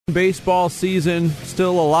Baseball season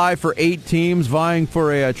still alive for 8 teams vying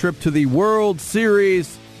for a trip to the World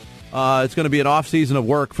Series. It's going to be an offseason of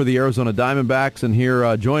work for the Arizona Diamondbacks, and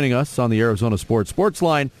here joining us on the Arizona Sports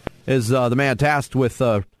Line is the man tasked with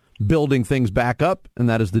building things back up, and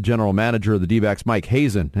that is the general manager of the D-backs, Mike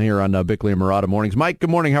Hazen, here on Bickley and Murata Mornings. Mike, good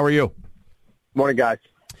morning. How are you? Morning, guys.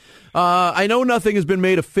 I know nothing has been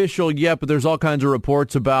made official yet, but there's all kinds of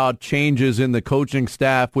reports about changes in the coaching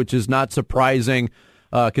staff, which is not surprising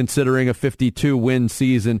considering a 52-win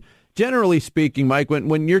season. Generally speaking, Mike,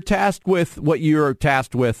 when you're tasked with what you're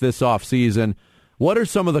tasked with this offseason, what are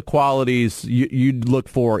some of the qualities you'd look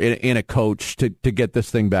for in a coach to get this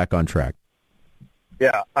thing back on track?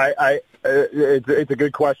 Yeah, it's a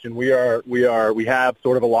good question. We have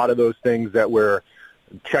sort of a lot of those things that we're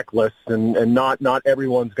checklists, and not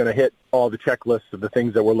everyone's going to hit all the checklists of the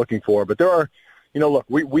things that we're looking for. But there are, look,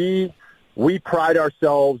 we pride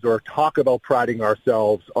ourselves, or talk about priding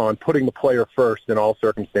ourselves, on putting the player first in all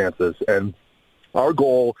circumstances. And our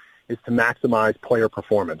goal is to maximize player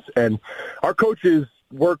performance. And our coaches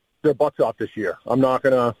worked their butts off this year.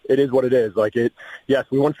 It is what it is. Yes,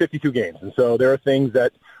 we won 52 games. And so there are things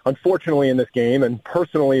that, unfortunately, in this game, and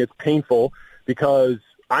personally it's painful because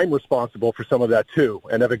I'm responsible for some of that too,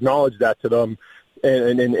 and I've acknowledged that to them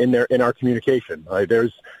in our communication.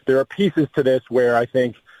 There are pieces to this where I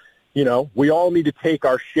think, we all need to take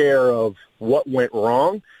our share of what went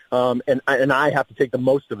wrong, and I have to take the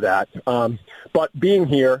most of that. But being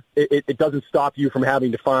here, it doesn't stop you from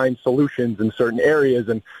having to find solutions in certain areas.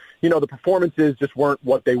 And, the performances just weren't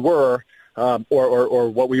what they were, or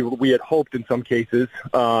what we had hoped in some cases.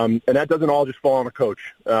 And that doesn't all just fall on a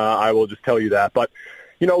coach. I will just tell you that. But,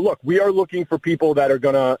 look, we are looking for people that are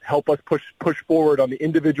going to help us push forward on the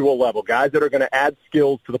individual level, guys that are going to add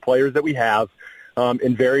skills to the players that we have.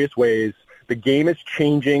 In various ways. The game is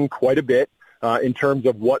changing quite a bit in terms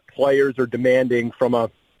of what players are demanding from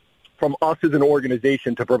us as an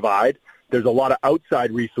organization to provide. There's a lot of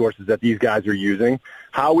outside resources that these guys are using.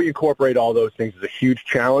 How we incorporate all those things is a huge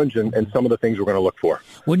challenge, and some of the things we're going to look for.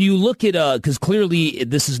 When you look at, because clearly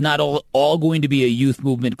this is not all going to be a youth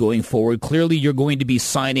movement going forward. Clearly you're going to be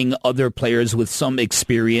signing other players with some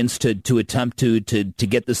experience to attempt to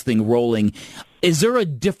get this thing rolling. Is there a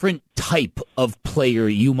different type of player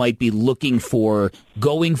you might be looking for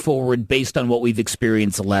going forward based on what we've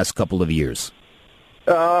experienced the last couple of years?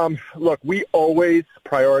 Look, we always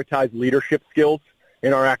prioritize leadership skills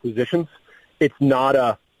in our acquisitions. It's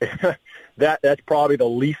not that's probably the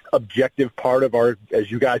least objective part of our, as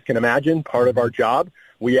you guys can imagine, part of our job.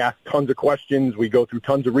 We ask tons of questions. We go through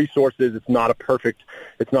tons of resources. It's not a perfect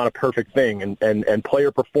thing. And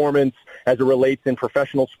player performance as it relates in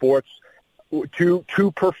professional sports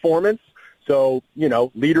to performance. So,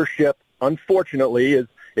 leadership, unfortunately,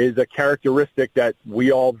 is a characteristic that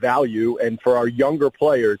we all value. And for our younger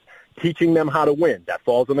players, teaching them how to win, that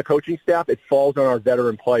falls on the coaching staff. It falls on our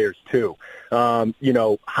veteran players too.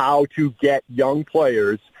 How to get young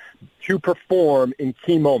players to perform in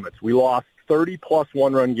key moments. We lost 30-plus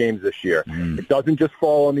one-run games this year. It doesn't just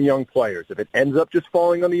fall on the young players. If it ends up just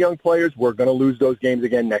falling on the young players, we're going to lose those games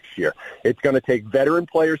again next year. It's going to take veteran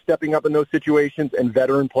players stepping up in those situations and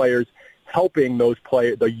veteran players helping those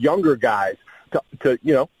the younger guys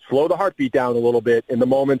to slow the heartbeat down a little bit in the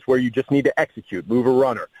moments where you just need to execute, move a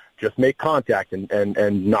runner, just make contact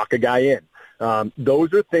and knock a guy in.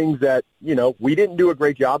 Those are things that, we didn't do a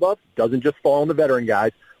great job of. Doesn't just fall on the veteran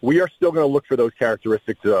guys. We are still going to look for those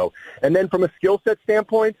characteristics, though. And then from a skill set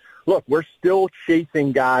standpoint, look, we're still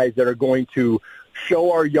chasing guys that are going to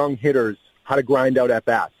show our young hitters how to grind out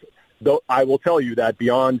at-bats. Though I will tell you that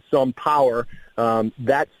beyond some power,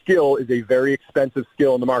 that skill is a very expensive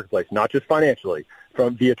skill in the marketplace, not just financially,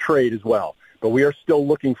 via trade as well. But we are still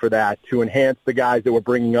looking for that to enhance the guys that we're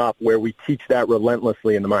bringing up, where we teach that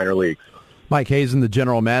relentlessly in the minor leagues. Mike Hazen, the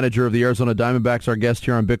general manager of the Arizona Diamondbacks, our guest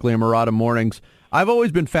here on Bickley and Murata Mornings. I've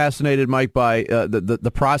always been fascinated, Mike, by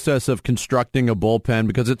the process of constructing a bullpen,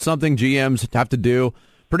 because it's something GMs have to do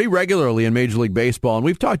pretty regularly in Major League Baseball. And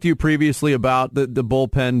we've talked to you previously about the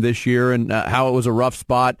bullpen this year and how it was a rough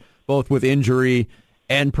spot, both with injury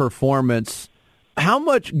and performance. How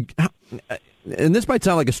much, and this might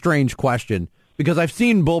sound like a strange question, because I've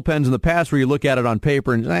seen bullpens in the past where you look at it on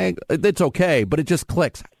paper and say, it's okay, but it just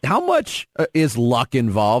clicks. How much is luck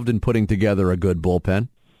involved in putting together a good bullpen?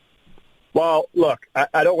 Well, look,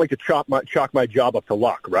 I don't like to chalk my job up to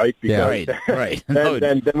luck, right? Because right.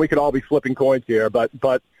 then we could all be flipping coins here. But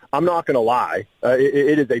I'm not going to lie,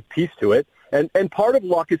 it is a piece to it, and part of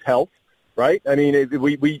luck is health, right? I mean,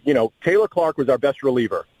 we Taylor Clark was our best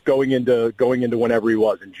reliever going into whenever he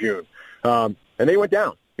was in June, and then he went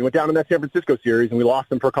down. He went down in that San Francisco series, and we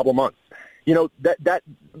lost him for a couple months. You know, that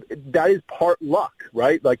is part luck,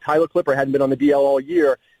 right? Like Tyler Clipper hadn't been on the DL all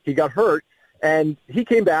year. He got hurt, and he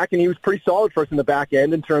came back, and he was pretty solid for us in the back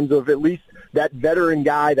end in terms of at least that veteran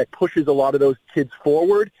guy that pushes a lot of those kids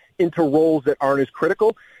forward into roles that aren't as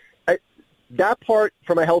critical. That part,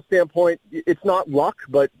 from a health standpoint, it's not luck,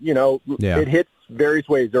 but, you know, It hits various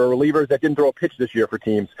ways. There are relievers that didn't throw a pitch this year for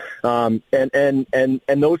teams, and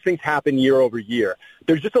those things happen year over year.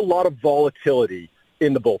 There's just a lot of volatility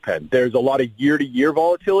in the bullpen. There's a lot of year-to-year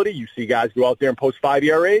volatility. You see guys go out there and post 5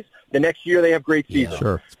 ERAs. The next year they have great seasons.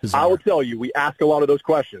 Sure. I will tell you, we ask a lot of those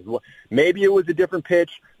questions. Maybe it was a different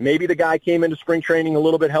pitch. Maybe the guy came into spring training a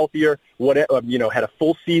little bit healthier, had a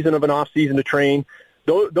full season of an off-season to train.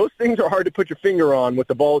 Those things are hard to put your finger on with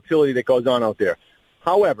the volatility that goes on out there.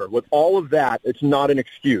 However, with all of that, it's not an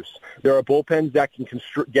excuse. There are bullpens that can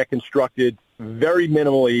get constructed very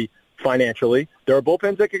minimally financially. There are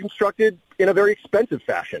bullpens that get constructed in a very expensive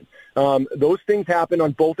fashion. Those things happen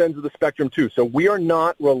on both ends of the spectrum, too. So we are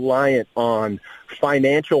not reliant on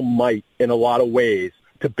financial might in a lot of ways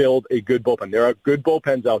to build a good bullpen. There are good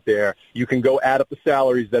bullpens out there. You can go add up the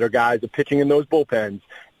salaries that are guys are pitching in those bullpens,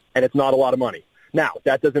 and it's not a lot of money. Now,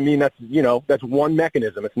 that doesn't mean that's one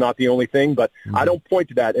mechanism. It's not the only thing, but I don't point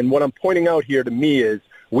to that. And what I'm pointing out here to me is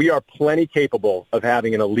we are plenty capable of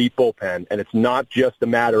having an elite bullpen, and it's not just a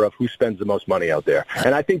matter of who spends the most money out there.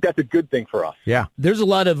 And I think that's a good thing for us. Yeah. There's a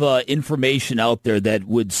lot of information out there that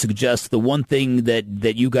would suggest the one thing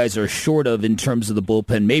that you guys are short of in terms of the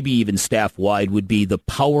bullpen, maybe even staff-wide, would be the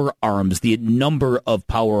power arms, the number of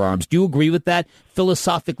power arms. Do you agree with that?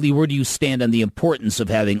 Philosophically, where do you stand on the importance of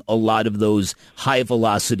having a lot of those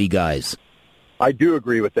high-velocity guys? I do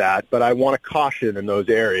agree with that, but I want to caution in those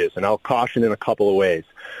areas, and I'll caution in a couple of ways.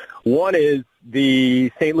 One is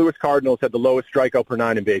the St. Louis Cardinals had the lowest strikeout per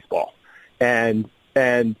nine in baseball, and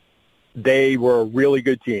they were a really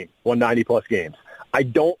good team, won 90-plus games. I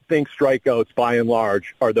don't think strikeouts, by and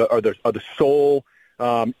large, are the sole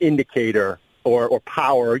indicator or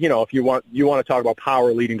power. You know, if you want to talk about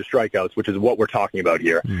power leading to strikeouts, which is what we're talking about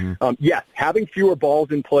here. Mm-hmm. Yes, having fewer balls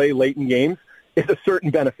in play late in games is a certain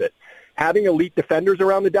benefit. Having elite defenders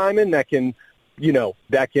around the diamond that can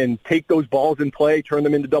take those balls in play, turn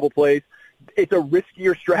them into double plays, it's a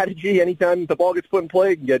riskier strategy. Anytime the ball gets put in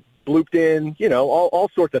play, it can get blooped in. You know,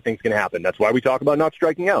 all sorts of things can happen. That's why we talk about not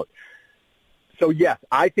striking out. So, yes,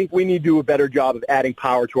 I think we need to do a better job of adding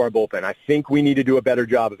power to our bullpen. I think we need to do a better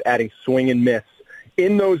job of adding swing and miss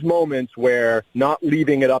in those moments where not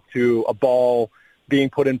leaving it up to a ball being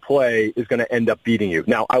put in play is going to end up beating you.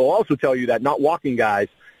 Now, I will also tell you that not walking guys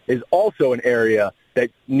is also an area that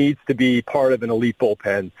needs to be part of an elite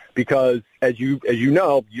bullpen because, as you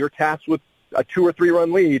know, you're tasked with a 2 or 3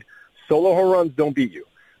 run lead. Solo home runs don't beat you,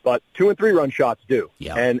 but 2 and 3 run shots do.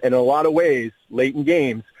 Yeah. And in a lot of ways, late in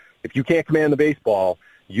games, if you can't command the baseball,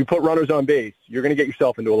 you put runners on base, you're going to get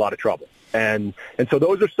yourself into a lot of trouble. And so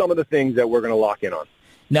those are some of the things that we're going to lock in on.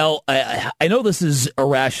 Now, I know this is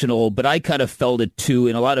irrational, but I kind of felt it too,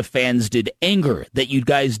 and a lot of fans did, anger that you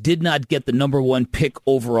guys did not get the number 1 pick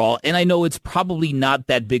overall. And I know it's probably not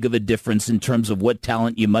that big of a difference in terms of what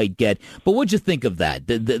talent you might get. But what'd you think of that?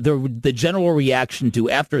 The general reaction to,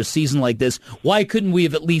 after a season like this, why couldn't we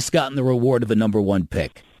have at least gotten the reward of a number 1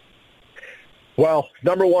 pick? Well,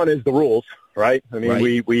 number 1 is the rules, right? I mean,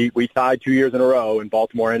 right. We tied 2 years in a row, and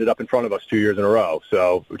Baltimore ended up in front of us 2 years in a row.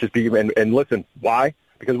 So and listen, why?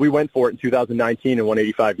 Because we went for it in 2019 and won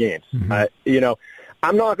 85 games. Mm-hmm.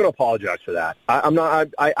 I'm not going to apologize for that.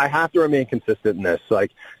 I have to remain consistent in this.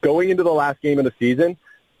 Like, going into the last game of the season,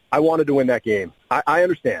 I wanted to win that game. I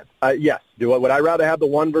understand. Yes. Would I rather have the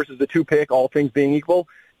 1 versus the 2 pick, all things being equal?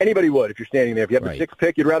 Anybody would if you're standing there. If you have the 6th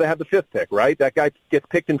pick, you'd rather have the 5th pick, right? That guy gets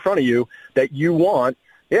picked in front of you that you want.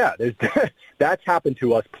 Yeah, that's happened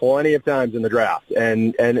to us plenty of times in the draft,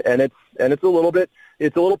 and it's a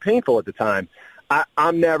little painful at the time.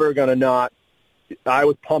 I'm never going to not – I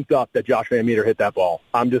was pumped up that Josh Van Meter hit that ball.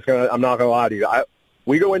 I'm not going to lie to you.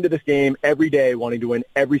 We go into this game every day wanting to win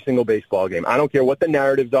every single baseball game. I don't care what the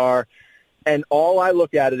narratives are. And all I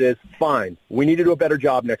look at it is, fine, we need to do a better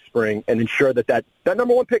job next spring and ensure that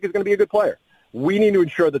number 1 pick is going to be a good player. We need to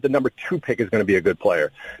ensure that the number 2 pick is going to be a good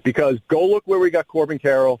player. Because go look where we got Corbin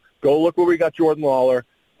Carroll. Go look where we got Jordan Lawler.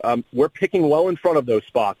 We're picking well in front of those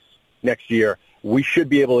spots next year. We should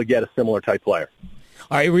be able to get a similar type player.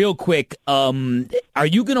 All right, real quick, are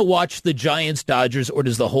you going to watch the Giants-Dodgers, or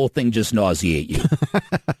does the whole thing just nauseate you?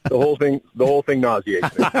 The whole thing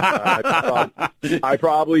nauseates me. I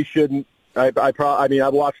probably shouldn't. I mean,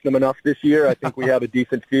 I've watched them enough this year. I think we have a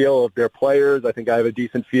decent feel of their players. I think I have a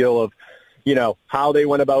decent feel of, how they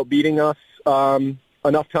went about beating us.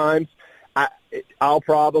 enough times, I'll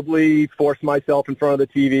probably force myself in front of the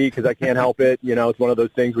TV because I can't help it. It's one of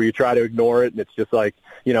those things where you try to ignore it, and it's just like,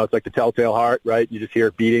 it's like the telltale heart, right? You just hear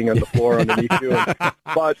it beating on the floor underneath you.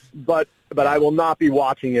 But I will not be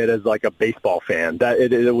watching it as like a baseball fan.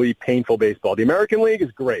 It will be painful baseball. The American League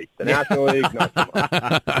is great. The National League, not so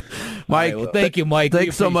much. Mike, well, thank you, Mike.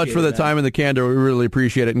 Thanks so much for the time and the candor. We really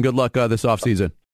appreciate it, and good luck this offseason.